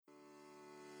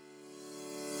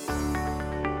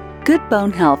Good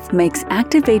Bone Health makes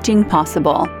active aging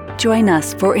possible. Join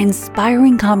us for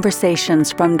inspiring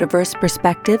conversations from diverse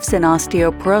perspectives in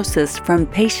osteoporosis from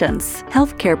patients,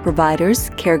 healthcare providers,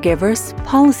 caregivers,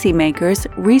 policymakers,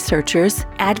 researchers,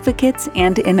 advocates,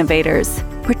 and innovators.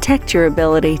 Protect your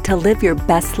ability to live your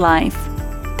best life.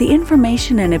 The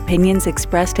information and opinions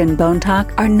expressed in Bone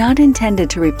Talk are not intended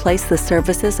to replace the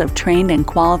services of trained and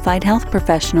qualified health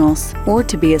professionals or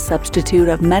to be a substitute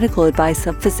of medical advice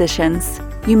of physicians.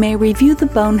 You may review the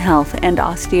Bone Health and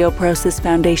Osteoporosis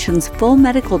Foundation's full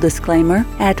medical disclaimer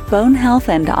at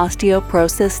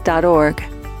bonehealthandosteoporosis.org.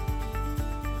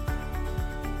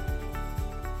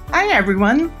 Hi,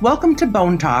 everyone. Welcome to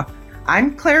Bone Talk.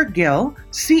 I'm Claire Gill,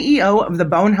 CEO of the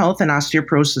Bone Health and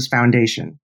Osteoporosis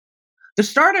Foundation. The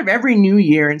start of every new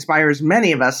year inspires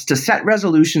many of us to set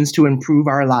resolutions to improve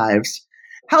our lives.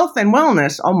 Health and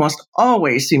wellness almost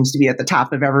always seems to be at the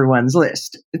top of everyone's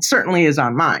list. It certainly is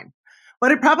on mine.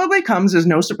 But it probably comes as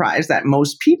no surprise that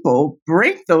most people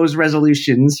break those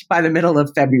resolutions by the middle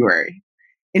of February.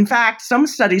 In fact, some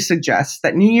studies suggest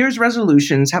that New Year's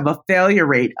resolutions have a failure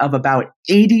rate of about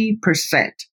 80%.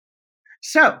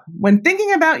 So, when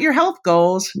thinking about your health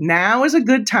goals, now is a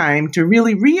good time to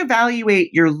really reevaluate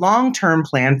your long-term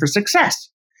plan for success.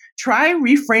 Try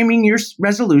reframing your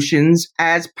resolutions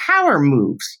as power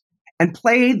moves and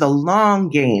play the long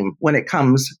game when it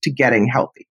comes to getting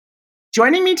healthy.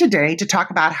 Joining me today to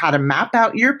talk about how to map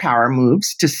out your power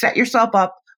moves to set yourself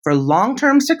up for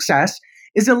long-term success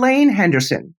is Elaine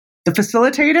Henderson, the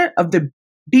facilitator of the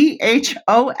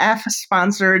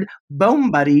BHOF-sponsored Bone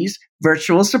Buddies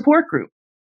virtual support group.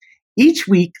 Each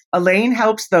week, Elaine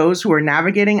helps those who are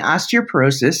navigating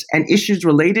osteoporosis and issues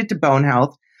related to bone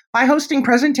health by hosting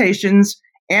presentations,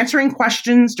 answering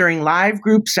questions during live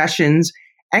group sessions,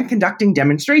 and conducting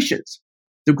demonstrations.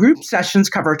 The group sessions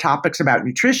cover topics about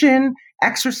nutrition,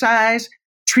 exercise,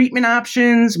 treatment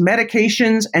options,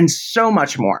 medications, and so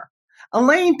much more.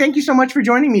 Elaine, thank you so much for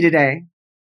joining me today.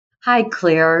 Hi,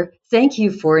 Claire. Thank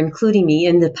you for including me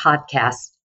in the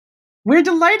podcast. We're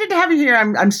delighted to have you here.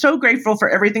 I'm so grateful for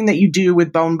everything that you do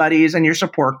with Bone Buddies and your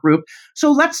support group.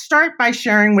 So let's start by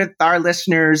sharing with our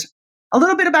listeners a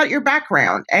little bit about your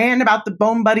background and about the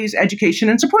Bone Buddies education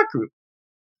and support group.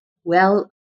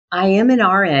 Well, I am an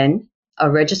RN, a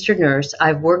registered nurse.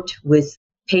 I've worked with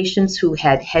patients who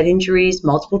had head injuries,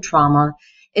 multiple trauma,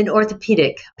 and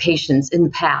orthopedic patients in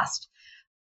the past.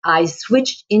 I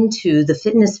switched into the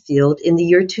fitness field in the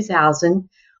year 2000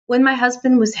 when my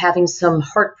husband was having some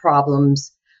heart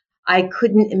problems. I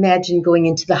couldn't imagine going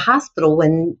into the hospital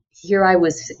when here I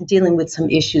was dealing with some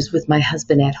issues with my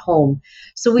husband at home.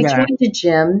 So we joined a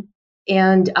gym,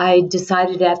 and I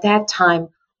decided at that time,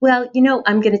 well,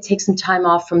 I'm going to take some time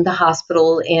off from the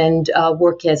hospital and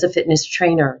work as a fitness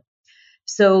trainer.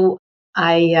 So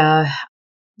I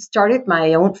started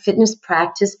my own fitness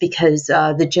practice because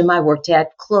the gym I worked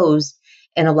at closed,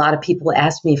 and a lot of people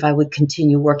asked me if I would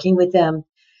continue working with them.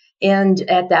 And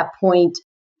at that point,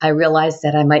 I realized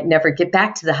that I might never get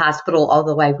back to the hospital,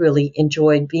 although I really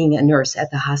enjoyed being a nurse at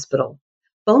the hospital.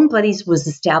 Bone Buddies was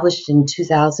established in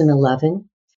 2011.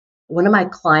 One of my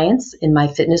clients in my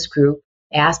fitness group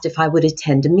asked if I would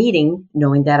attend a meeting,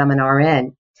 knowing that I'm an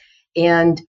RN.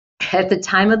 And at the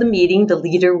time of the meeting, the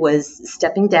leader was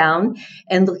stepping down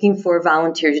and looking for a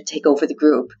volunteer to take over the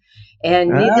group.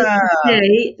 And needless to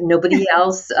say, nobody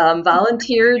else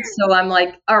volunteered. So I'm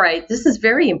like, all right, this is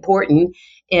very important.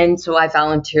 And so I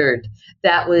volunteered.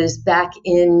 That was back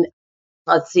in,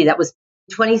 that was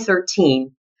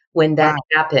 2013 when that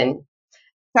happened.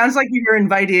 Sounds like you were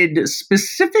invited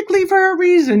specifically for a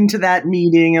reason to that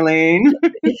meeting, Elaine.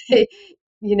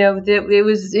 It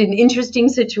was an interesting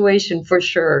situation for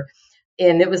sure.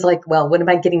 And it was like, well, what am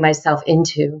I getting myself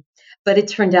into? But it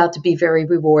turned out to be very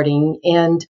rewarding.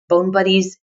 And Bone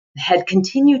Buddies had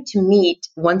continued to meet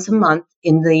once a month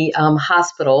in the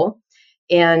hospital.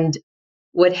 And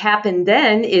what happened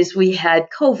then is we had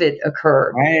COVID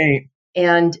occur. Right.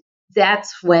 And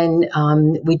that's when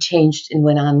we changed and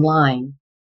went online.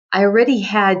 I already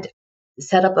had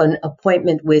set up an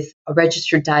appointment with a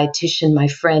registered dietitian, my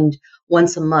friend,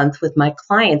 once a month with my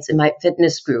clients in my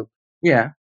fitness group.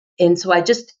 Yeah. And so I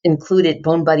just included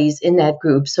Bone Buddies in that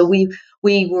group. So we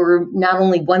were not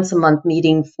only once a month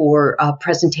meeting for a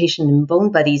presentation in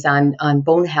Bone Buddies on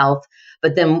bone health,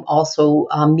 but then also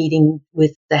meeting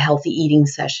with the healthy eating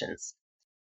sessions.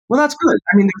 Well, that's good.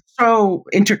 I mean, they're so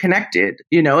interconnected,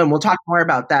 and we'll talk more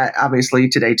about that obviously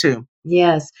today too.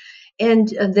 Yes.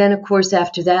 And then, of course,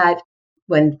 after that,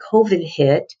 when COVID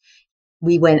hit,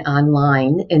 we went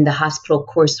online, and the hospital, of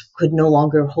course, could no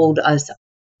longer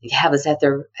have us at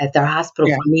their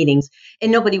hospital for meetings,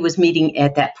 and nobody was meeting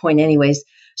at that point anyways.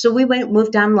 So we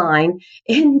moved online,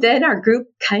 and then our group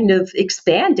kind of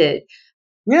expanded.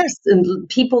 Yes. And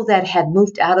people that had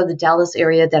moved out of the Dallas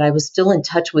area that I was still in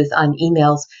touch with on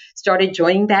emails started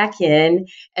joining back in.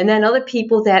 And then other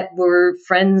people that were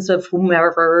friends of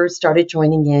whomever started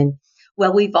joining in.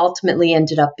 Well, we've ultimately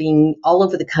ended up being all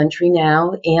over the country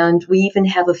now. And we even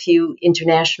have a few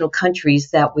international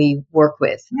countries that we work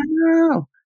with. Wow.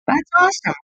 That's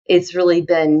awesome. It's really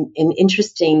been an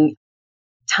interesting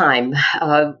time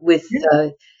with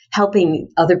helping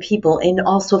other people and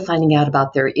also finding out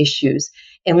about their issues.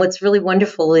 And what's really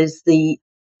wonderful is the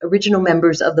original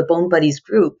members of the Bone Buddies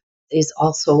group is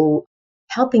also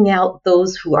helping out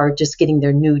those who are just getting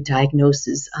their new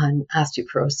diagnosis on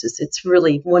osteoporosis. It's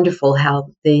really wonderful how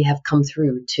they have come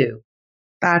through too.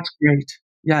 That's great.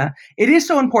 Yeah, it is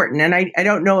so important. And I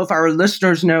don't know if our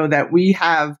listeners know that we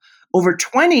have over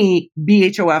 20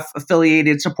 BHOF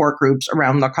affiliated support groups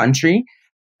around the country.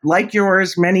 Like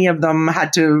yours, many of them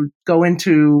had to go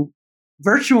into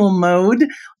virtual mode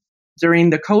during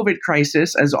the COVID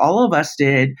crisis, as all of us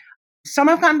did. Some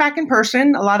have gone back in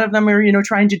person. A lot of them are,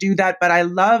 trying to do that. But I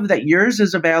love that yours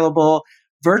is available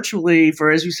virtually for,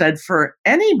 as you said, for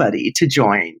anybody to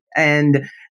join. And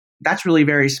that's really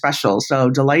very special. So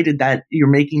delighted that you're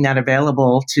making that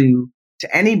available to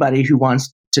anybody who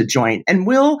wants to join. And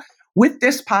with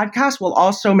this podcast, we'll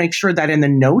also make sure that in the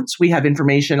notes, we have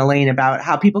information, Elaine, about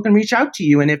how people can reach out to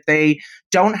you. And if they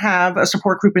don't have a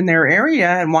support group in their area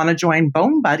and want to join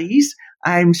Bone Buddies,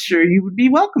 I'm sure you would be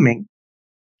welcoming.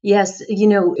 Yes,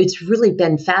 it's really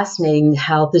been fascinating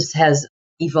how this has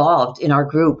evolved in our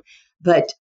group.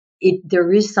 But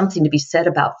there is something to be said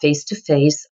about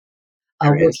face-to-face.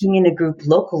 Working in a group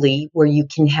locally where you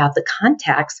can have the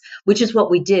contacts, which is what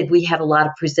we did. We had a lot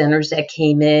of presenters that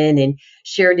came in and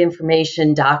shared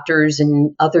information, doctors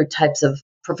and other types of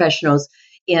professionals,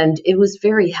 and it was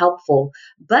very helpful.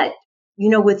 But,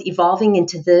 with evolving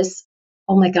into this,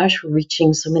 oh my gosh, we're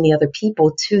reaching so many other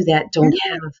people too that don't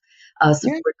have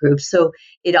support groups. So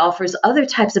it offers other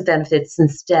types of benefits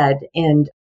instead, and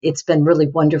it's been really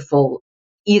wonderful.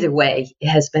 Either way, it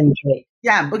has been great.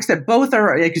 Yeah, like I said, both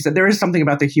are, like you said, there is something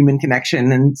about the human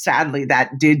connection. And sadly,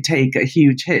 that did take a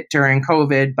huge hit during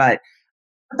COVID. But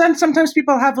then sometimes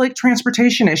people have like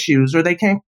transportation issues or they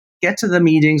can't get to the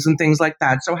meetings and things like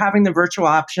that. So having the virtual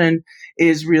option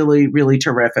is really, really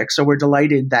terrific. So we're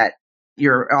delighted that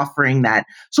you're offering that.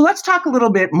 So let's talk a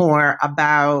little bit more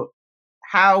about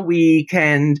how we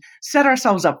can set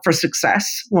ourselves up for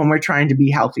success when we're trying to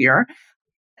be healthier.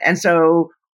 And so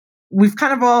we've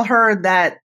kind of all heard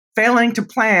that failing to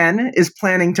plan is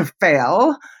planning to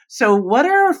fail. So what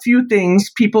are a few things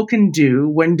people can do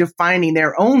when defining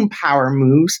their own power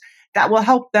moves that will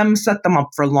help them set them up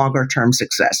for longer term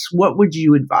success? What would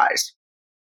you advise?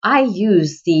 I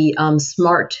use the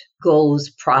SMART goals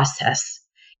process.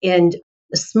 And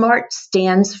SMART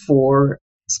stands for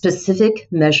specific,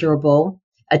 measurable,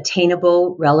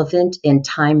 attainable, relevant, and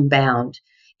time bound.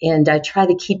 And I try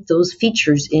to keep those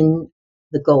features in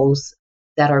the goals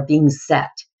that are being set.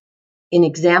 An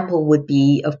example would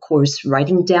be, of course,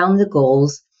 writing down the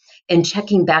goals and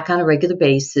checking back on a regular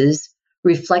basis,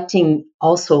 reflecting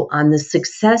also on the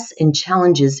success and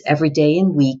challenges every day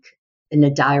and week in a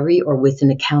diary or with an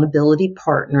accountability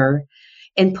partner,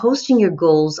 and posting your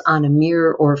goals on a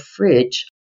mirror or fridge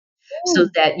so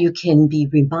that you can be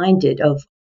reminded of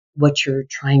what you're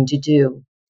trying to do.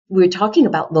 We're talking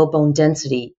about low bone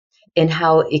density and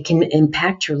how it can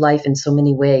impact your life in so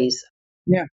many ways.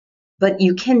 Yeah. But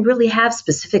you can really have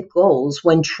specific goals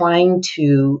when trying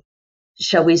to,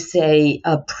 shall we say,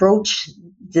 approach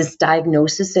this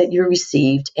diagnosis that you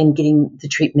received and getting the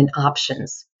treatment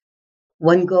options.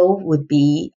 One goal would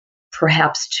be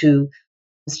perhaps to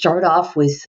start off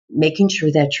with making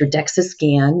sure that your DEXA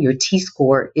scan, your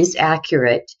T-score, is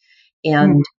accurate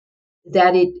and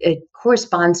that it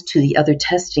corresponds to the other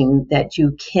testing that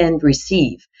you can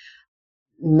receive.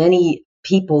 Many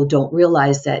people don't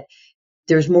realize that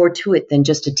there's more to it than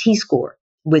just a T-score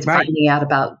with finding out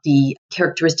about the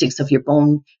characteristics of your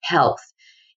bone health.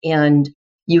 And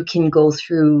you can go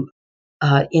through,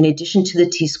 in addition to the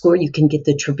T-score, you can get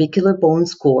the trabecular bone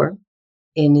score,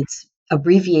 and it's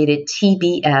abbreviated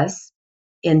TBS.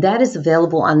 And that is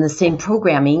available on the same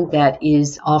programming that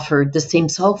is offered, the same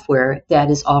software that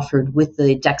is offered with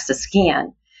the DEXA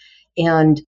scan.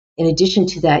 And in addition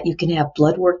to that, you can have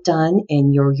blood work done,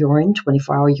 and your urine,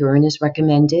 24-hour urine is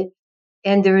recommended.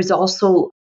 And there is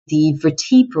also the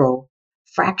vertebral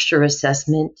fracture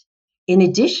assessment in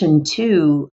addition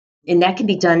to, and that can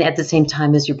be done at the same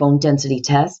time as your bone density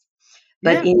test.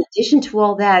 But in addition to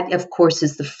all that, of course,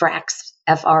 is the FRAX,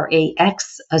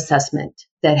 F-R-A-X assessment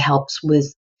that helps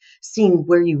with seeing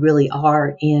where you really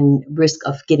are in risk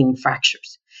of getting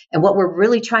fractures. And what we're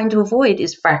really trying to avoid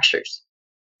is fractures.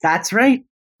 That's right.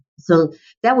 So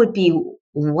that would be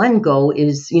one goal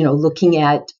is, looking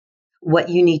at what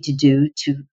you need to do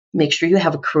to make sure you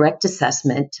have a correct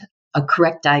assessment, a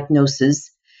correct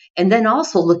diagnosis, and then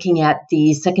also looking at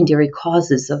the secondary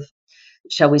causes of,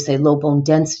 shall we say, low bone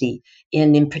density,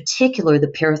 and in particular, the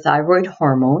parathyroid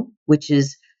hormone, which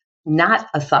is not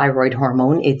a thyroid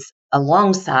hormone. It's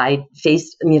alongside,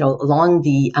 along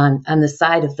on the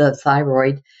side of the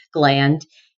thyroid gland.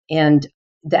 And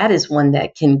that is one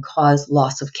that can cause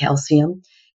loss of calcium.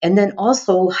 And then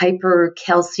also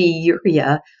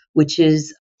hypercalciuria, which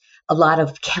is a lot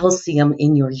of calcium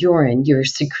in your urine. You're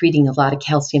secreting a lot of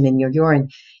calcium in your urine.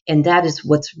 And that is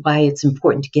why it's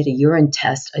important to get a urine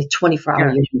test, a 24-hour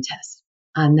urine test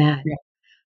on that. Yeah.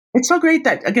 It's so great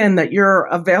that you're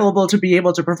available to be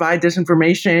able to provide this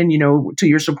information, to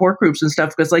your support groups and stuff.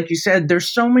 Because like you said, there's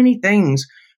so many things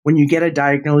when you get a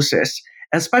diagnosis,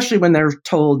 especially when they're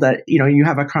told that, you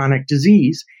have a chronic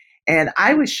disease. And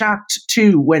I was shocked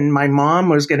too when my mom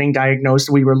was getting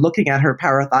diagnosed. We were looking at her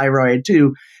parathyroid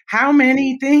too. How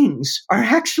many things are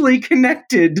actually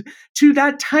connected to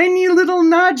that tiny little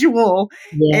nodule?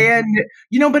 Yeah.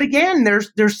 And, but again,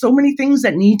 there's so many things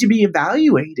that need to be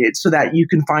evaluated so that you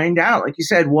can find out, like you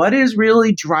said, what is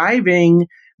really driving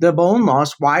the bone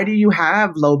loss? Why do you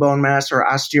have low bone mass or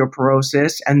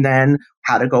osteoporosis? And then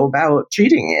how to go about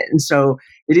treating it. And so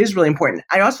it is really important.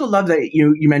 I also love that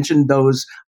you mentioned those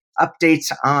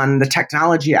updates on the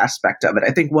technology aspect of it.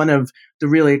 I think one of the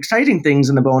really exciting things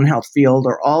in the bone health field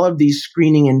are all of these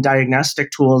screening and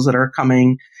diagnostic tools that are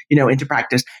coming, into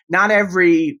practice. Not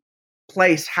every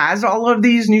place has all of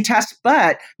these new tests,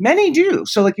 but many do.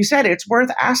 So like you said, it's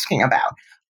worth asking about.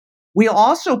 We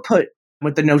also put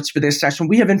with the notes for this session,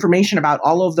 we have information about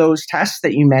all of those tests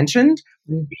that you mentioned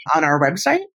on our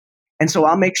website. And so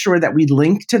I'll make sure that we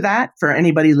link to that for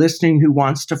anybody listening who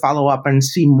wants to follow up and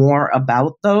see more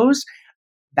about those.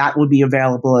 That will be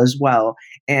available as well.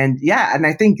 And and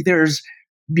I think there's,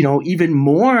 even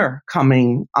more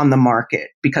coming on the market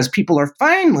because people are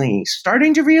finally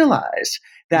starting to realize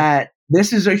that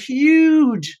this is a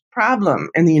huge problem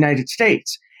in the United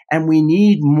States. And we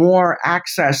need more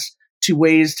access to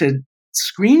ways to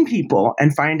screen people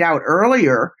and find out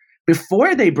earlier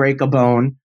before they break a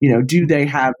bone. Do they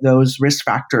have those risk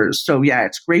factors? So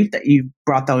it's great that you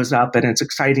brought those up and it's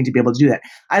exciting to be able to do that.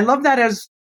 I love that as,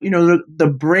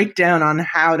 the breakdown on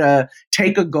how to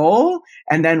take a goal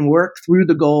and then work through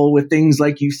the goal with things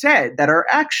like you said, that are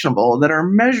actionable, that are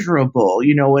measurable,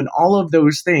 and all of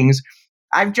those things.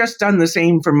 I've just done the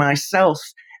same for myself.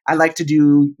 I like to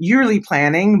do yearly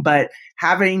planning, but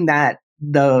having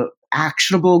the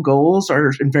actionable goals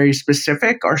are very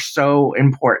specific are so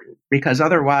important because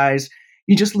otherwise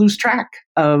you just lose track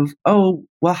of,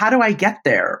 how do I get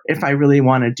there if I really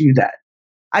want to do that?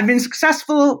 I've been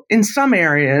successful in some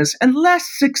areas and less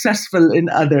successful in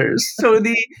others. So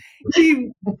the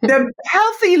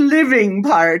healthy living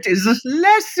part is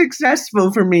less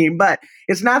successful for me, but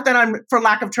it's not that I'm for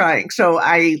lack of trying. So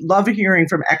I love hearing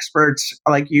from experts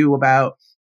like you about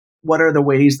what are the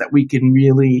ways that we can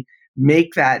really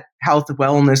make that health,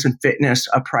 wellness, and fitness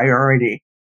a priority.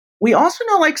 We also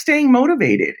know staying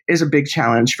motivated is a big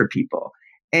challenge for people.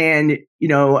 And,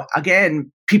 again,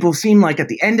 people seem like at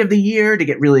the end of the year to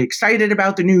get really excited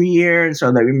about the new year. And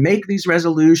so they make these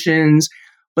resolutions.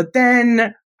 But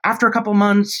then after a couple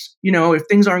months, if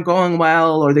things aren't going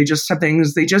well or they just have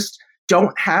things, they just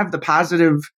don't have the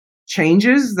positive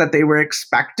changes that they were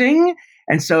expecting.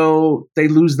 And so they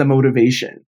lose the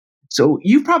motivation. So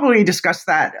you've probably discussed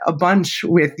that a bunch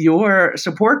with your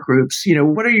support groups.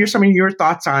 What are some of your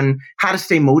thoughts on how to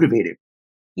stay motivated?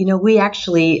 We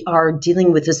actually are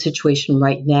dealing with a situation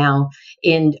right now.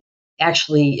 And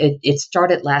actually, it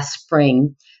started last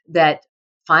spring that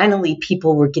finally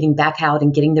people were getting back out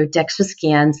and getting their DEXA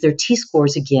scans, their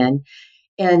T-scores again.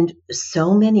 And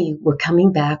so many were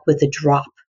coming back with a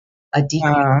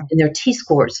decrease in their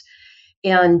T-scores.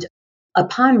 And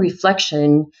upon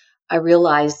reflection, I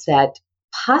realized that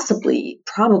probably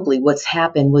what's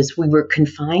happened was we were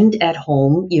confined at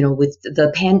home, with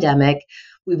the pandemic.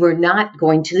 We were not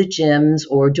going to the gyms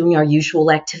or doing our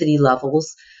usual activity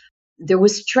levels. There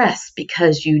was stress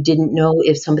because you didn't know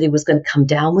if somebody was going to come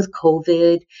down with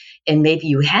COVID, and maybe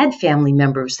you had family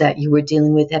members that you were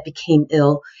dealing with that became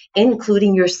ill,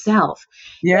 including yourself.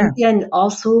 Yeah. And then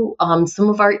also some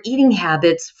of our eating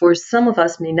habits for some of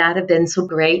us may not have been so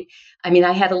great. I mean,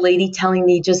 I had a lady telling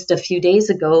me just a few days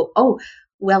ago,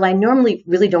 Well, I normally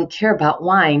really don't care about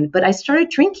wine, but I started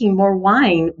drinking more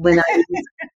wine when I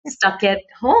was stuck at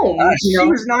home, She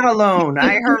was not alone.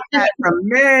 I heard that from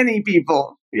many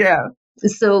people. Yeah.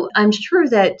 So I'm sure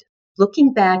that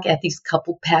looking back at these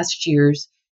couple past years,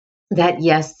 that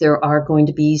yes, there are going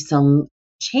to be some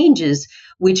changes,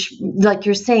 which, like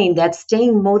you're saying, that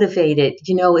staying motivated,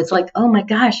 it's like, oh my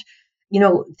gosh,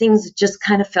 things just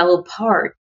kind of fell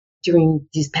apart during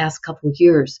these past couple of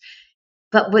years.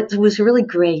 But what was really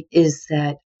great is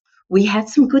that we had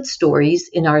some good stories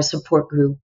in our support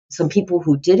group, some people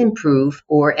who did improve,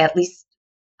 or at least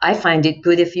I find it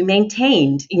good if you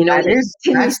maintained, That's the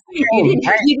thing, right?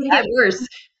 you didn't get worse.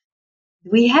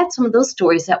 We had some of those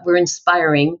stories that were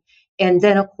inspiring. And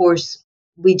then, of course,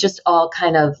 we just all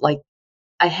kind of like,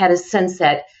 I had a sense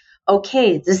that,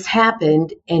 okay, this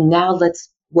happened, and now let's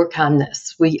work on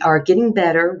this. We are getting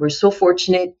better. We're so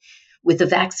fortunate with the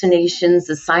vaccinations,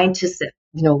 the scientists that,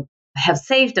 have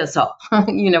saved us all,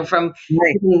 from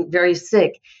Right. being very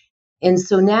sick. And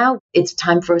so now it's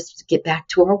time for us to get back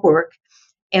to our work.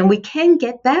 And we can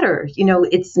get better.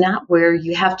 It's not where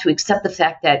you have to accept the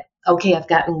fact that, okay, I've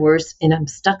gotten worse and I'm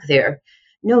stuck there.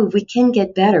 No, we can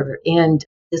get better. And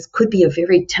this could be a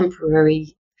very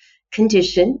temporary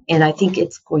condition. And I think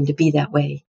it's going to be that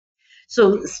way.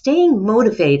 So staying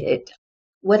motivated,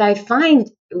 what I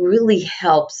find really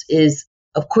helps is,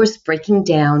 of course, breaking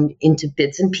down into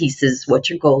bits and pieces what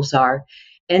your goals are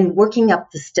and working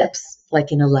up the steps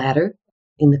like in a ladder,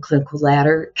 in the clinical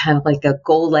ladder, kind of like a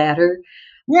goal ladder.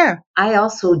 Yeah. I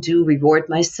also do reward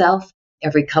myself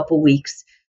every couple weeks.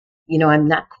 I'm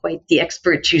not quite the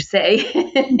expert, you say.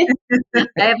 I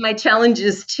have my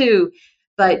challenges too,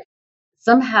 but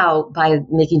somehow by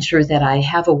making sure that I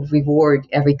have a reward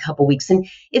every couple weeks, and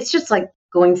it's just like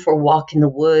going for a walk in the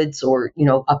woods or,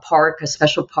 a park, a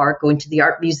special park, going to the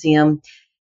art museum,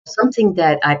 something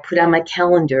that I put on my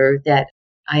calendar that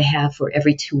I have for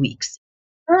every 2 weeks.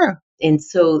 Sure. And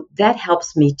so that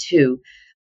helps me too.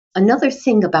 Another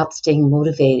thing about staying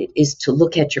motivated is to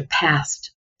look at your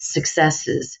past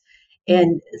successes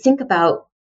and think about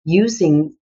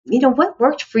using, what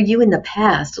worked for you in the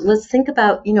past. Let's think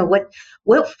about,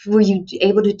 what were you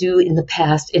able to do in the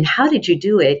past and how did you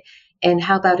do it? And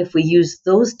how about if we use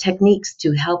those techniques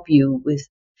to help you with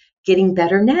getting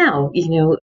better now,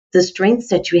 the strengths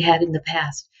that you had in the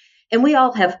past. And we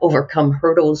all have overcome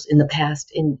hurdles in the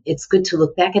past. And it's good to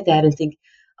look back at that and think,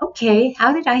 okay,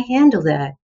 how did I handle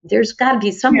that? There's got to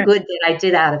be some good that I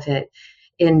did out of it.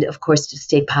 And of course, to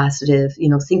stay positive,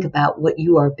 think about what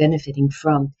you are benefiting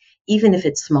from, even if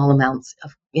it's small amounts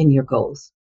in your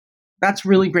goals. That's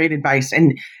really great advice.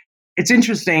 And it's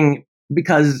interesting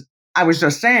because I was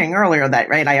just saying earlier that,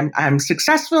 right, I'm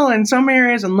successful in some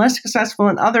areas and less successful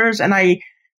in others. And I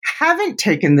haven't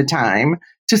taken the time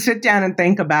to sit down and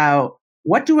think about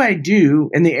what do I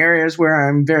do in the areas where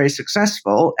I'm very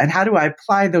successful and how do I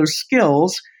apply those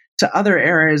skills to other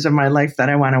areas of my life that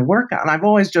I want to work on. I've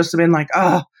always just been like,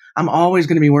 oh, I'm always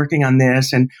going to be working on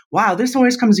this. And wow, this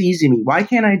always comes easy to me. Why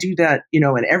can't I do that, in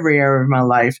every area of my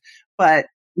life? But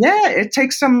yeah, it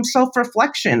takes some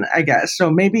self-reflection, I guess.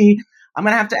 So maybe I'm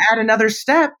going to have to add another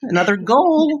step, another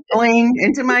goal going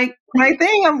into my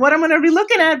thing on what I'm going to be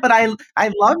looking at. But I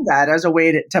love that as a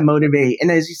way to motivate. And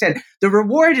as you said, the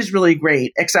reward is really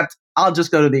great, except I'll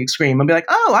just go to the extreme. I'll be like,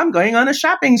 oh, I'm going on a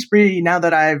shopping spree now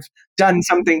that I've done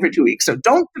something for 2 weeks. So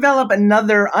don't develop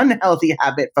another unhealthy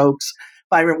habit, folks,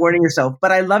 by rewarding yourself.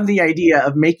 But I love the idea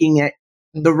of making it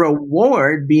the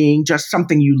reward being just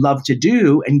something you love to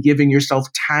do and giving yourself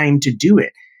time to do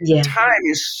it. Yeah. Time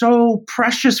is so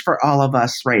precious for all of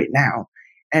us right now.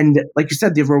 And like you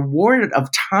said, the reward of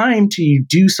time to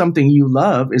do something you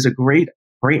love is a great,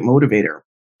 great motivator.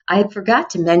 I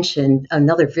forgot to mention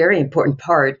another very important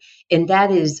part, and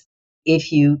that is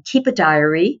if you keep a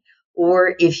diary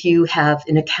or if you have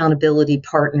an accountability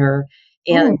partner.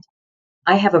 And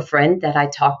I have a friend that I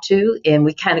talk to, and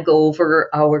we kind of go over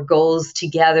our goals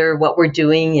together, what we're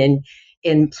doing,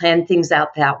 and plan things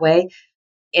out that way.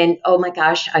 And oh my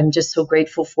gosh, I'm just so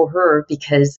grateful for her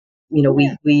because,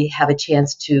 we have a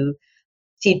chance to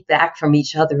feedback from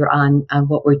each other on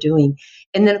what we're doing.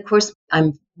 And then, of course,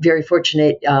 I'm very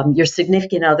fortunate, your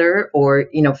significant other, or,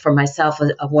 for myself,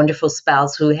 a wonderful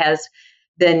spouse who has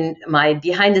been my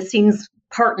behind the scenes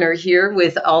partner here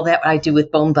with all that I do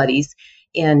with Bone Buddies.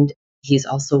 And he's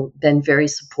also been very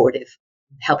supportive,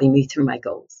 helping me through my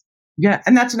goals. Yeah.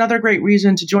 And that's another great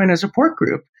reason to join a support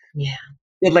group. Yeah.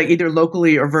 like either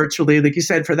locally or virtually, like you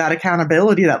said, for that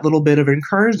accountability, that little bit of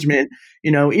encouragement,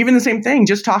 even the same thing,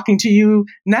 just talking to you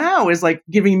now is like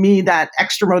giving me that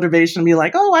extra motivation to be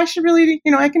like, oh, I should really,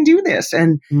 I can do this.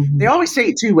 And they always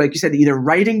say too, like you said, either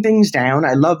writing things down.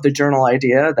 I love the journal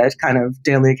idea, that kind of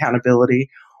daily accountability,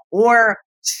 or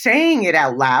saying it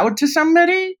out loud to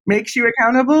somebody makes you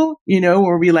accountable,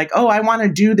 or be like, oh, I want to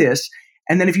do this.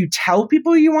 And then if you tell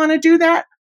people you want to do that,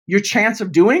 your chance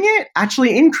of doing it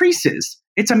actually increases.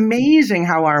 It's amazing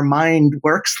how our mind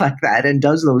works like that and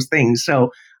does those things.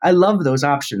 So I love those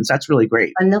options. That's really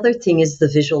great. Another thing is the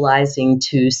visualizing,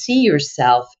 to see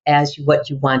yourself as what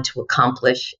you want to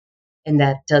accomplish. And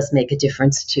that does make a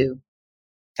difference too.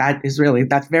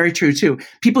 That's very true too.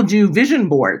 People do vision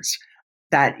boards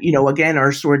that, again,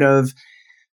 are sort of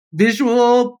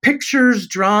visual pictures,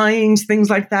 drawings, things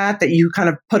like that you kind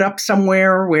of put up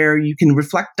somewhere where you can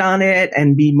reflect on it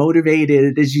and be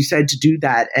motivated, as you said, to do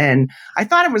that. And I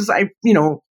thought it was,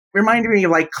 reminded me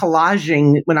of like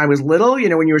collaging when I was little,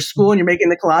 when you were at school and you're making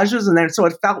the collages. And then so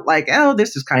it felt like, oh,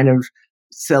 this is kind of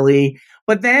silly.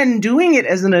 But then doing it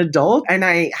as an adult, and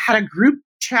I had a group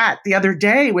chat the other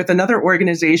day with another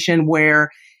organization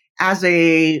where, as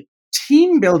a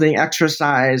team building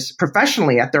exercise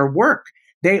professionally at their work,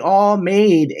 they all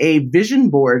made a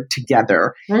vision board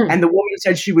together. And the woman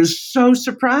said she was so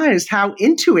surprised how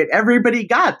into it everybody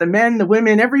got, the men, the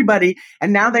women, everybody.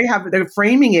 And now they're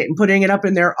framing it and putting it up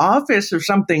in their office or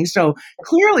something. So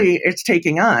clearly it's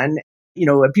taking on,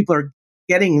 people are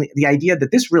getting the idea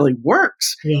that this really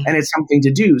works and it's something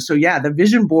to do. So yeah, the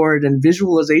vision board and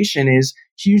visualization is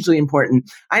hugely important.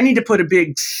 I need to put a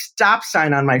big stop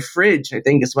sign on my fridge, I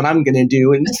think is what I'm going to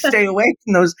do, and stay away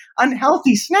from those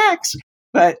unhealthy snacks.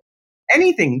 But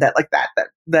anything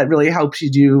that really helps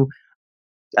you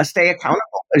stay accountable,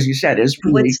 as you said, is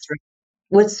really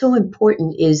what's so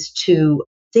important is to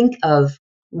think of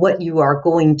what you are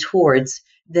going towards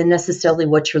than necessarily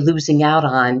what you're losing out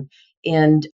on,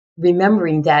 and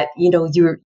remembering that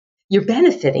you're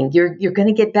benefiting, you're going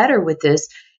to get better with this,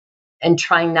 and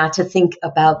trying not to think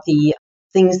about the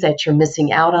things that you're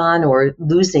missing out on or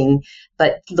losing,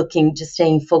 but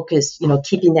staying focused,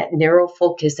 keeping that narrow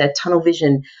focus, that tunnel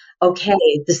vision. Okay,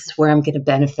 this is where I'm going to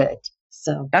benefit.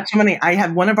 So that's funny. I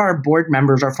had one of our board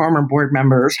members, our former board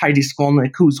members, Heidi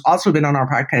Skolnick, who's also been on our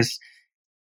podcast.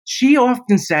 She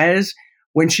often says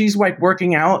when she's like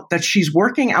working out, that she's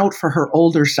working out for her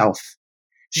older self.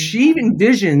 She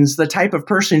envisions the type of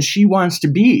person she wants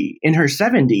to be in her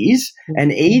 70s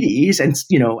and 80s and,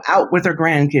 out with her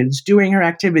grandkids, doing her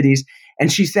activities.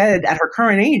 And she said at her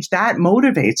current age, that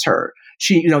motivates her.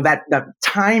 She, that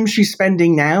time she's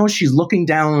spending now, she's looking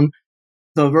down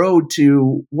the road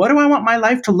to, what do I want my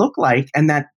life to look like? And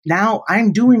that now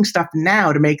I'm doing stuff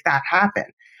now to make that happen.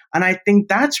 And I think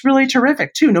that's really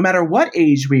terrific too. No matter what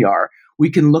age we are, we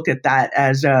can look at that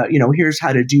as, here's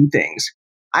how to do things.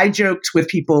 I joked with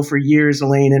people for years,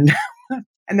 Elaine,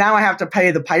 and now I have to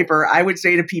pay the piper. I would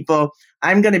say to people,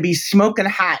 I'm going to be smoking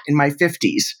hot in my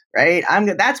 50s, right? I'm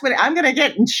going to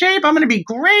get in shape. I'm going to be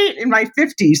great in my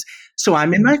 50s. So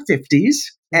I'm in my 50s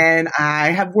and I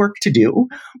have work to do.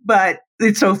 But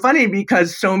it's so funny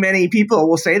because so many people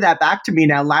will say that back to me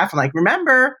now, laughing like,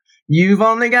 remember, you've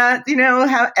only got,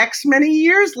 have X many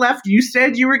years left. You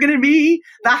said you were going to be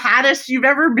the hottest you've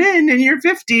ever been in your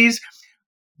 50s.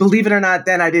 Believe it or not,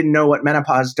 then I didn't know what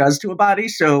menopause does to a body.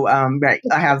 So I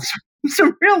have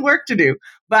some real work to do.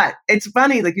 But it's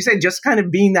funny, like you said, just kind of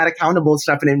being that accountable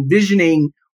stuff and envisioning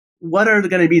what are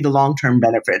going to be the long-term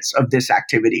benefits of this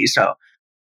activity. So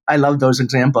I love those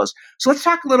examples. So let's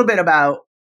talk a little bit about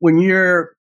when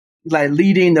you're like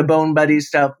leading the Bone Buddy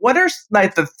stuff. What are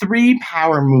like the 3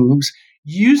 power moves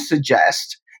you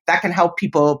suggest that can help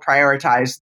people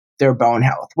prioritize their bone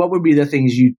health? What would be the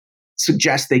things you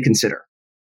suggest they consider?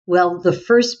 Well, the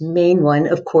first main one,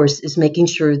 of course, is making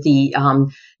sure the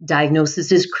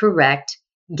diagnosis is correct,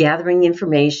 gathering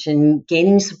information,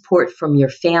 gaining support from your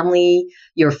family,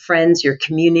 your friends, your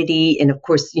community, and of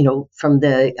course, from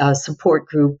the support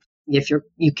group, if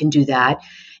you can do that,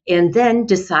 and then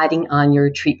deciding on your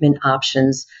treatment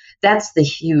options. That's the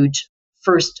huge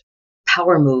first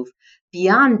power move.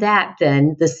 Beyond that,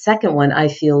 then, the second one I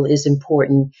feel is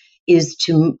important is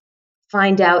to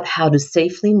find out how to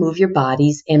safely move your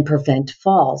bodies and prevent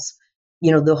falls.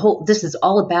 This is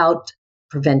all about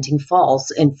preventing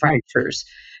falls and fractures.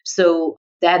 So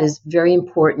that is very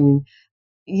important.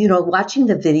 Watching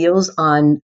the videos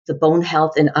on the Bone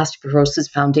Health and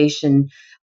Osteoporosis Foundation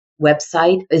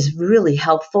website is really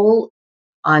helpful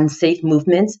on safe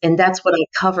movements. And that's what I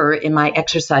cover in my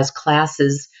exercise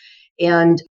classes.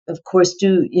 And Of course,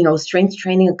 do, strength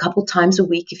training a couple times a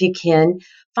week if you can.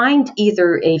 Find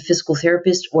either a physical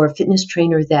therapist or a fitness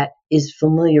trainer that is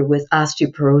familiar with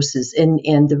osteoporosis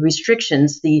and the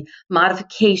restrictions, the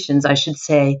modifications, I should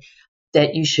say,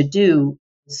 that you should do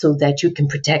so that you can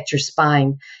protect your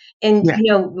spine. And,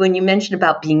 Yeah. when you mentioned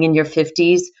about being in your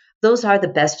 50s, those are the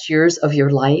best years of your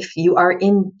life. You are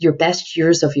in your best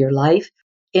years of your life.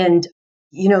 And,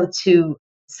 to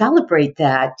celebrate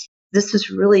that, this is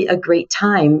really a great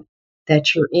time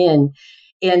that you're in.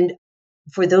 And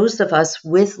for those of us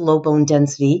with low bone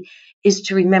density, is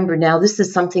to remember now this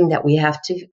is something that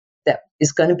that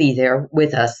is going to be there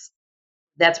with us.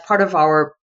 That's part of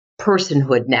our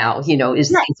personhood now,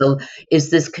 Right. is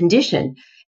this condition,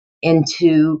 and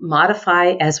to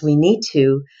modify as we need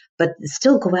to, but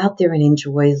still go out there and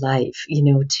enjoy life,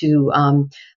 to,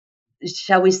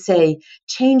 shall we say,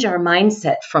 change our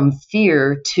mindset from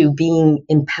fear to being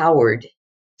empowered,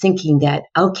 thinking that,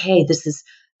 okay, this is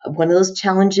one of those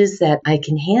challenges that I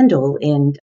can handle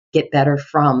and get better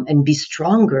from and be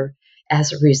stronger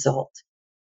as a result.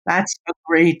 That's a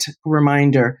great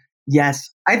reminder. Yes.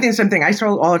 I think something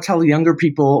I'll tell younger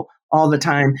people all the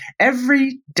time.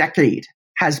 Every decade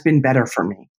has been better for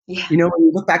me. Yeah. When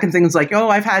you look back and things like,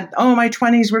 my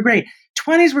 20s were great.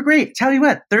 20s were great. Tell you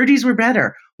what, 30s were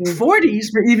better. 40s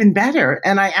were even better.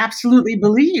 And I absolutely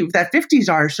believe that 50s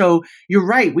are. So you're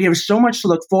right. We have so much to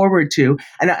look forward to.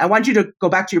 And I want you to go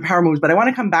back to your power moves, but I want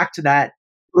to come back to that a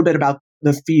little bit about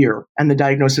the fear and the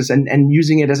diagnosis and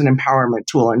using it as an empowerment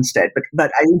tool instead.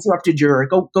 But I interrupted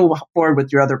go forward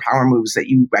with your other power moves that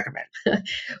you recommend.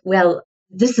 Well,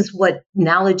 this is what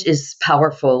knowledge is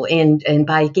powerful. And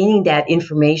by gaining that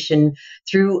information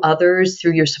through others,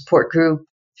 through your support group,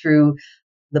 through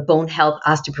the Bone Health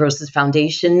Osteoporosis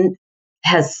Foundation,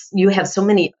 you have so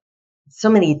many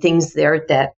things there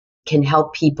that can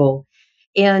help people.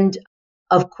 And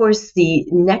of course, the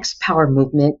next power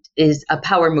movement is a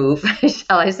power move,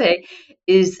 shall I say,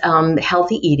 is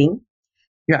healthy eating.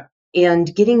 Yeah.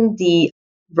 And getting the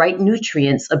right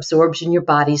nutrients absorbed in your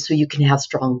body so you can have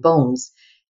strong bones.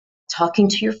 Talking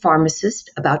to your pharmacist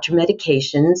about your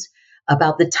medications,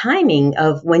 about the timing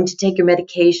of when to take your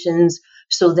medications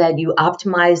so that you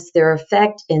optimize their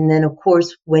effect. And then, of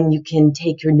course, when you can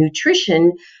take your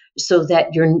nutrition so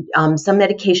that your some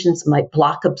medications might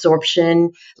block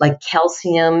absorption, like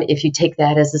calcium. If you take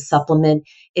that as a supplement,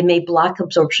 it may block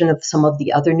absorption of some of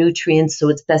the other nutrients. So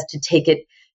it's best to take it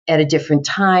at a different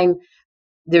time.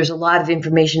 There's a lot of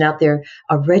information out there.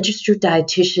 A registered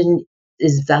dietitian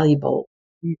is valuable.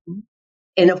 Mm-hmm.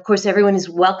 And of course, everyone is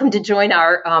welcome to join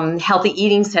our healthy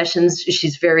eating sessions.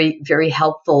 She's very, very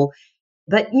helpful.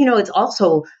 But, it's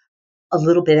also a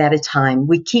little bit at a time.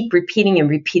 We keep repeating and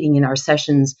repeating in our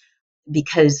sessions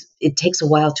because it takes a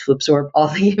while to absorb all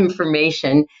the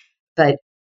information. But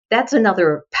that's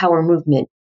another power movement.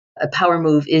 A power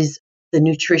move is the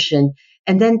nutrition.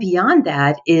 And then beyond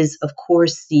that is, of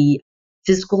course, the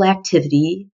physical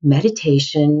activity,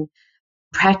 meditation,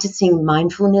 practicing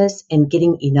mindfulness, and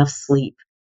getting enough sleep.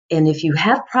 And if you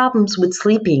have problems with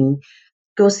sleeping,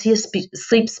 go see a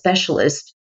sleep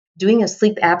specialist. Doing a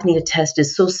sleep apnea test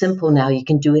is so simple now. You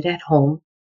can do it at home.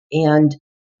 And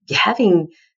having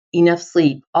enough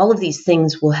sleep, all of these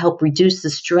things will help reduce the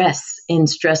stress, and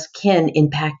stress can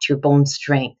impact your bone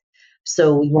strength.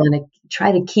 So we want to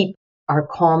try to keep our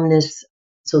calmness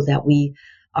so that we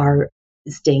are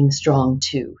staying strong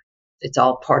too. It's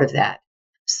all part of that.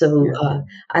 So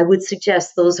I would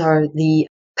suggest those are the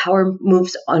power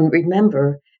moves on.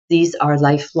 Remember, these are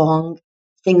lifelong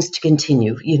things to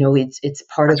continue. It's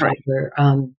part That's of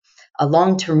right. our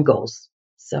long-term goals.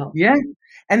 So yeah,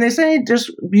 and they say just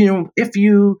if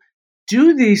you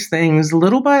do these things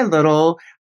little by little,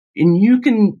 and you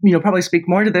can probably speak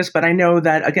more to this, but I know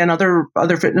that again other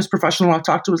fitness professional I've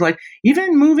talked to was like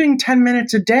even moving 10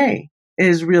 minutes a day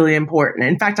is really important.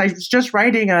 In fact, I was just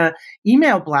writing a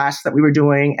email blast that we were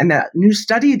doing, and that new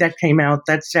study that came out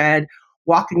that said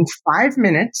walking 5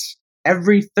 minutes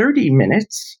every 30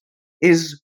 minutes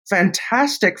is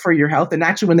fantastic for your health. And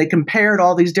actually, when they compared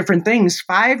all these different things,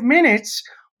 5 minutes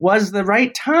was the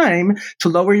right time to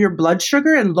lower your blood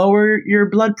sugar and lower your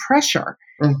blood pressure.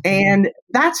 mm-hmm. And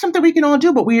that's something we can all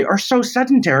do, but we are so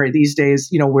sedentary these days,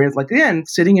 we're like, again,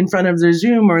 sitting in front of the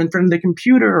Zoom or in front of the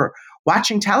computer or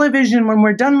watching television when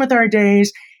we're done with our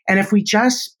days. And if we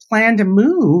just plan to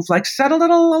move, like set a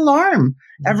little alarm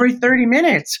every 30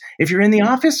 minutes. If you're in the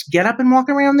office, get up and walk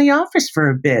around the office for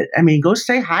a bit. I mean, go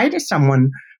say hi to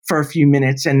someone for a few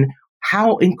minutes, and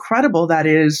how incredible that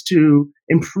is to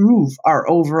improve our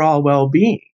overall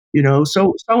well-being,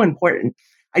 so important.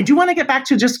 I do want to get back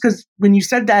to, just because when you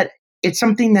said that, it's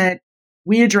something that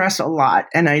we address a lot,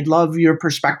 and I'd love your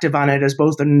perspective on it as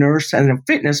both a nurse and a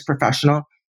fitness professional.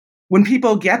 When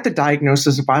people get the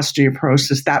diagnosis of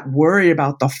osteoporosis, that worry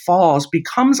about the falls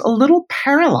becomes a little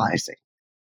paralyzing.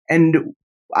 And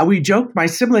my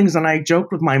siblings and I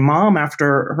joked with my mom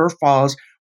after her falls,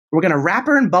 we're going to wrap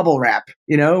her in bubble wrap.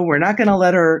 We're not going to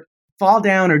let her fall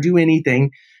down or do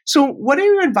anything. So what do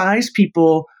you advise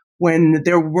people when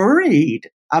they're worried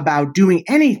about doing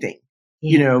anything,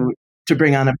 to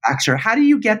bring on a fracture? How do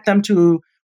you get them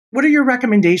what are your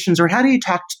recommendations, or how do you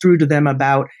talk through to them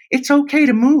about it's okay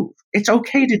to move? It's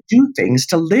okay to do things,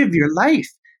 to live your life,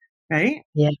 right?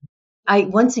 Yeah. I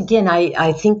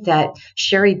think that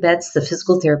Sherry Betts, the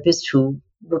physical therapist who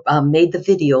made the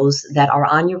videos that are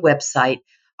on your website,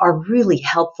 are really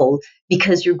helpful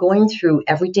because you're going through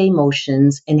everyday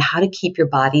motions and how to keep your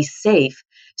body safe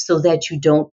so that you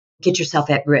don't get yourself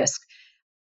at risk.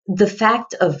 The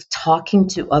fact of talking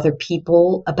to other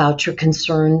people about your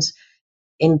concerns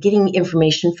and getting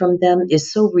information from them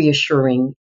is so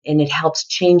reassuring, and it helps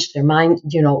change their mind,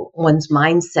 one's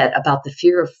mindset about the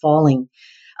fear of falling.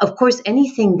 Of course,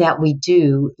 anything that we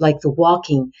do, like the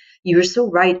walking, you're so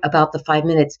right about the 5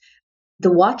 minutes.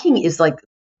 The walking is like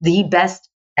the best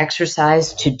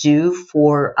exercise to do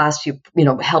for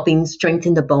helping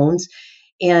strengthen the bones.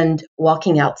 And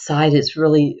walking outside is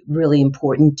really, really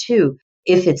important too,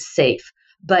 if it's safe.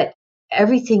 But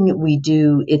everything we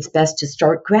do, it's best to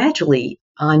start gradually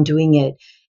on doing it.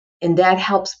 And that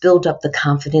helps build up the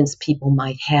confidence people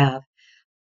might have.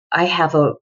 I have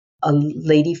a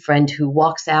lady friend who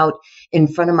walks out in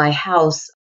front of my house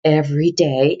every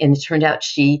day, and it turned out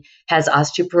she has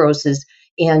osteoporosis,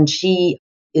 and she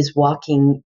is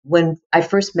walking. When I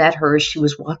first met her, she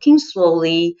was walking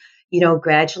slowly,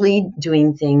 gradually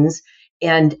doing things.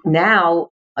 And now,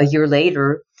 a year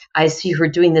later, I see her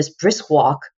doing this brisk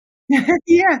walk.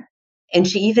 Yeah. And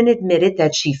she even admitted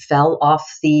that she fell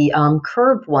off the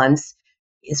curb once.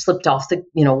 It slipped off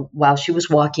while she was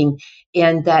walking,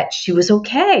 and that she was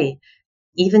okay,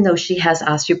 even though she has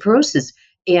osteoporosis.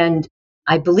 And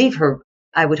I believe her.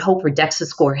 I would hope her DEXA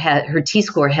score, her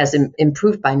T-score has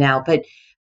improved by now. But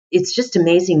it's just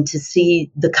amazing to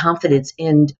see the confidence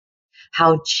and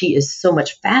how she is so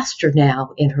much faster now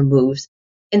in her moves.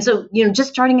 And so, just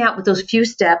starting out with those few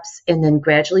steps and then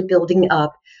gradually building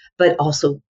up, but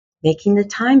also making the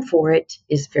time for it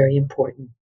is very important.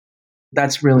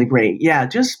 That's really great. Yeah,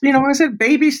 just, I said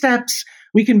baby steps.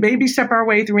 We can baby step our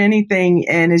way through anything.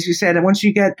 And as you said, once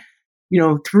you get,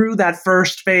 through that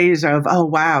first phase of, oh,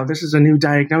 wow, this is a new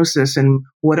diagnosis and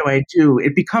what do I do?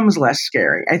 It becomes less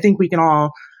scary. I think we can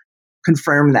all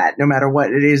confirm that no matter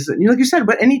what it is. Like you said,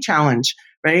 but any challenge,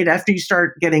 right? After you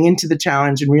start getting into the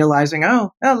challenge and realizing,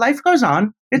 oh life goes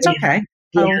on. It's okay.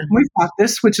 Yeah. We've got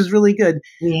this, which is really good.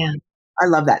 Yeah. I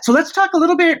love that. So let's talk a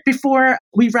little bit before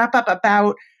we wrap up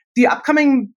about the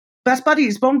upcoming Best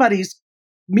Buddies, Bone Buddies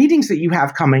meetings that you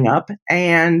have coming up,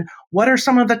 and what are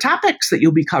some of the topics that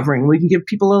you'll be covering? We can give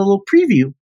people a little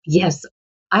preview. Yes.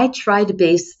 I try to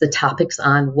base the topics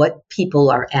on what people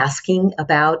are asking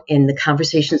about in the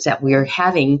conversations that we are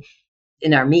having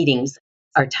in our meetings,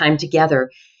 our time together.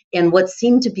 And what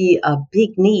seemed to be a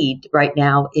big need right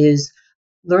now is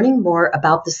learning more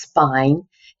about the spine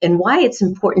and why it's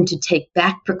important to take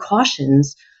back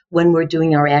precautions when we're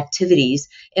doing our activities.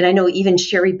 And I know even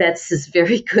Sherry Betts is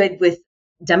very good with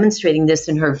demonstrating this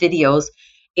in her videos.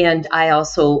 And I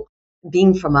also,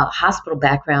 being from a hospital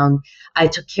background, I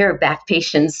took care of back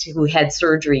patients who had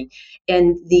surgery.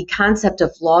 And the concept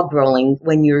of log rolling,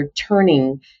 when you're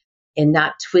turning and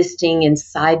not twisting and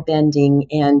side bending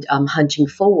and hunching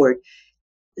forward.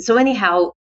 So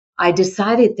anyhow, I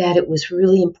decided that it was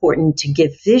really important to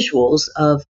give visuals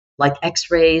of like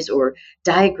x-rays or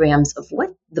diagrams of what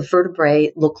the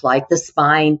vertebrae look like, the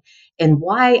spine, and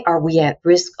why are we at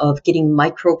risk of getting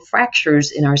micro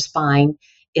fractures in our spine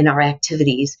in our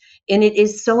activities. And it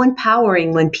is so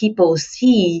empowering when people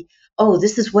see, oh,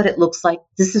 this is what it looks like,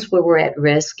 this is where we're at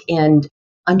risk, and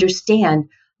understand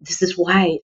this is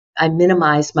why I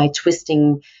minimize my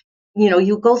twisting.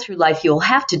 You go through life, you'll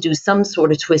have to do some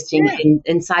sort of twisting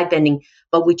and side bending,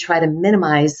 but we try to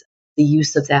minimize the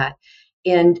use of that.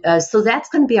 And so that's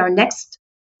going to be our next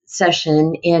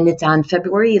session, and it's on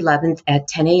February 11th at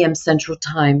 10 a.m. Central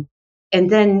Time. And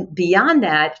then beyond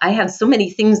that, I have so many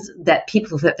things that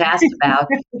people have asked about,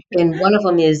 and one of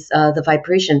them is the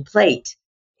vibration plate,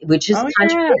 which is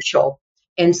controversial.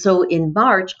 And so in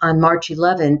March, on March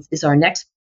 11th, is our next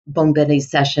Bone Buddies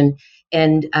session,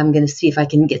 and I'm going to see if I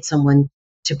can get someone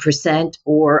to present,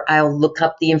 or I'll look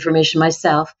up the information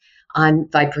myself on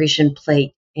vibration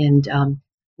plate. And,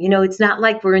 it's not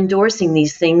like we're endorsing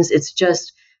these things. It's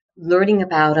just learning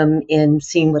about them and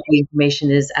seeing what the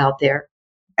information is out there.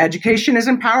 Education is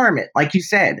empowerment, like you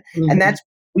said. Mm-hmm. And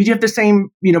we have the same,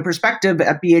 perspective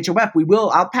at BHOF.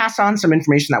 I'll pass on some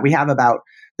information that we have about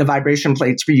the vibration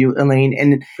plates for you, Elaine.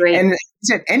 And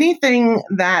anything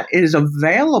that is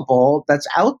available that's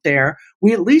out there,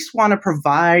 we at least want to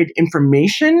provide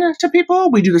information to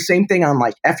people. We do the same thing on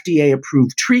like FDA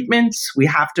approved treatments. We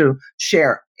have to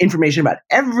share information about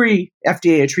every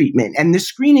FDA treatment and the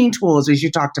screening tools, as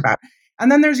you talked about.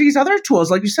 And then there's these other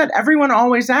tools, like you said, everyone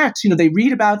always asks, they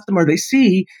read about them or they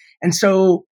see. And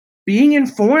so being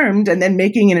informed and then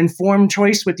making an informed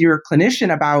choice with your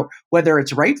clinician about whether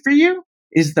it's right for you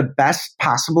is the best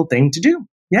possible thing to do.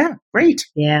 Yeah, great.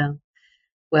 Yeah.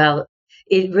 Well,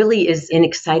 it really is an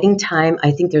exciting time.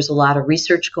 I think there's a lot of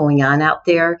research going on out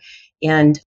there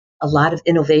and a lot of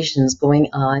innovations going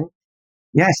on.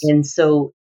 Yes. And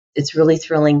so it's really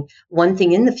thrilling. One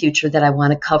thing in the future that I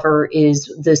want to cover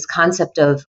is this concept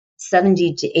of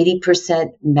 70 to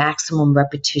 80% maximum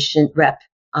repetition rep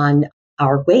on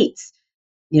our weights.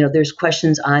 There's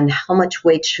questions on how much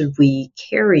weight should we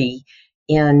carry,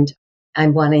 and I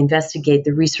want to investigate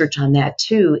the research on that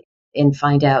too and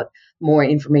find out more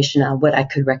information on what I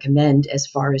could recommend as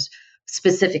far as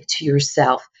specific to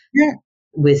yourself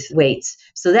with weights.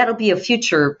 So that'll be a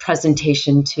future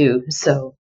presentation too.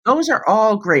 So those are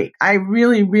all great. I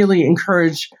really, really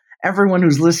encourage everyone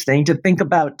who's listening to think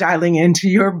about dialing into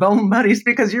your Bone Buddies,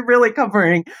 because you're really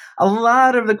covering a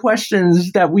lot of the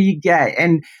questions that we get.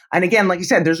 And again, like you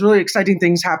said, there's really exciting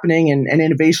things happening and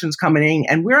innovations coming.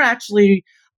 And we're actually,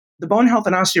 the Bone Health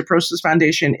and Osteoporosis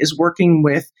Foundation is working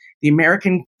with the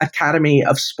American Academy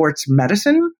of Sports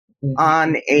Medicine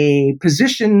on a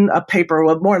paper,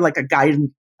 more like a guide,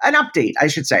 an update, I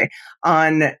should say,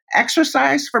 on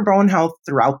exercise for bone health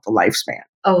throughout the lifespan.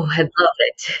 Oh, I love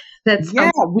it.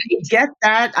 We get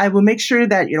that. I will make sure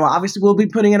that, obviously we'll be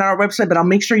putting it on our website, but I'll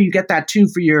make sure you get that too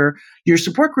for your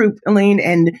support group, Elaine.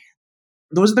 And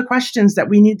those are the questions that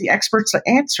we need the experts to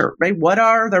answer, right? What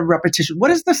are the repetitions? What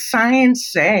does the science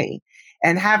say?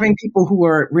 And having people who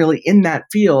are really in that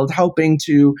field helping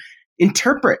to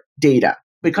interpret data,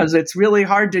 because it's really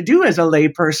hard to do as a lay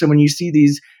person when you see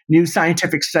these new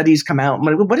scientific studies come out.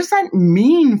 What does that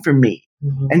mean for me?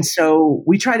 Mm-hmm. And so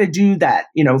we try to do that,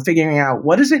 figuring out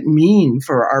what does it mean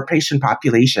for our patient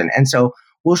population. And so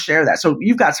we'll share that. So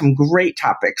you've got some great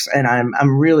topics, and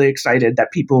I'm really excited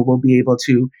that people will be able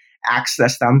to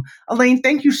access them. Elaine,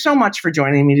 thank you so much for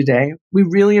joining me today. We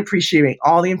really appreciate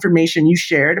all the information you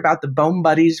shared about the Bone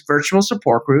Buddies virtual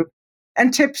support group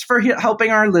and tips for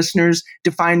helping our listeners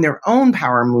define their own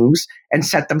power moves and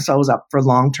set themselves up for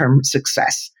long-term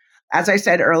success. As I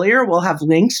said earlier, we'll have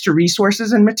links to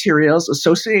resources and materials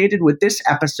associated with this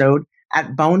episode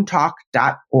at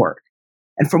bonetalk.org.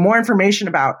 And for more information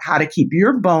about how to keep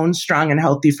your bones strong and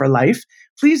healthy for life,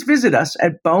 please visit us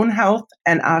at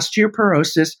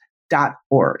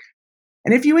bonehealthandosteoporosis.org.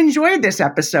 And if you enjoyed this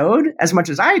episode as much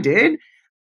as I did,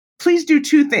 please do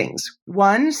two things.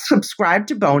 One, subscribe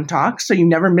to Bone Talk so you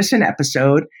never miss an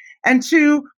episode. And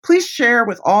two, please share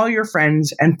with all your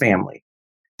friends and family.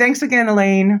 Thanks again,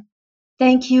 Elaine.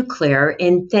 Thank you, Claire,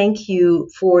 and thank you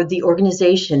for the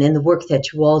organization and the work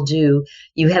that you all do.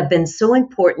 You have been so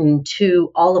important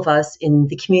to all of us in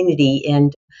the community,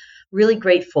 and really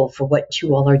grateful for what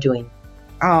you all are doing.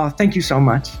 Oh, thank you so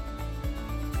much.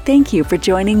 Thank you for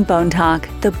joining Bone Talk,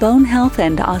 the Bone Health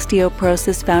and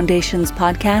Osteoporosis Foundation's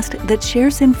podcast that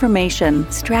shares information,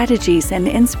 strategies, and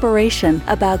inspiration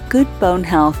about good bone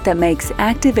health that makes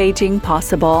active aging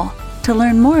possible. To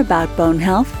learn more about bone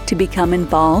health, to become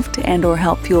involved and/or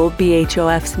help fuel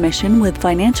BHOF's mission with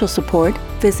financial support,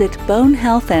 visit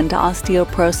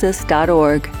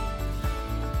bonehealthandosteoporosis.org.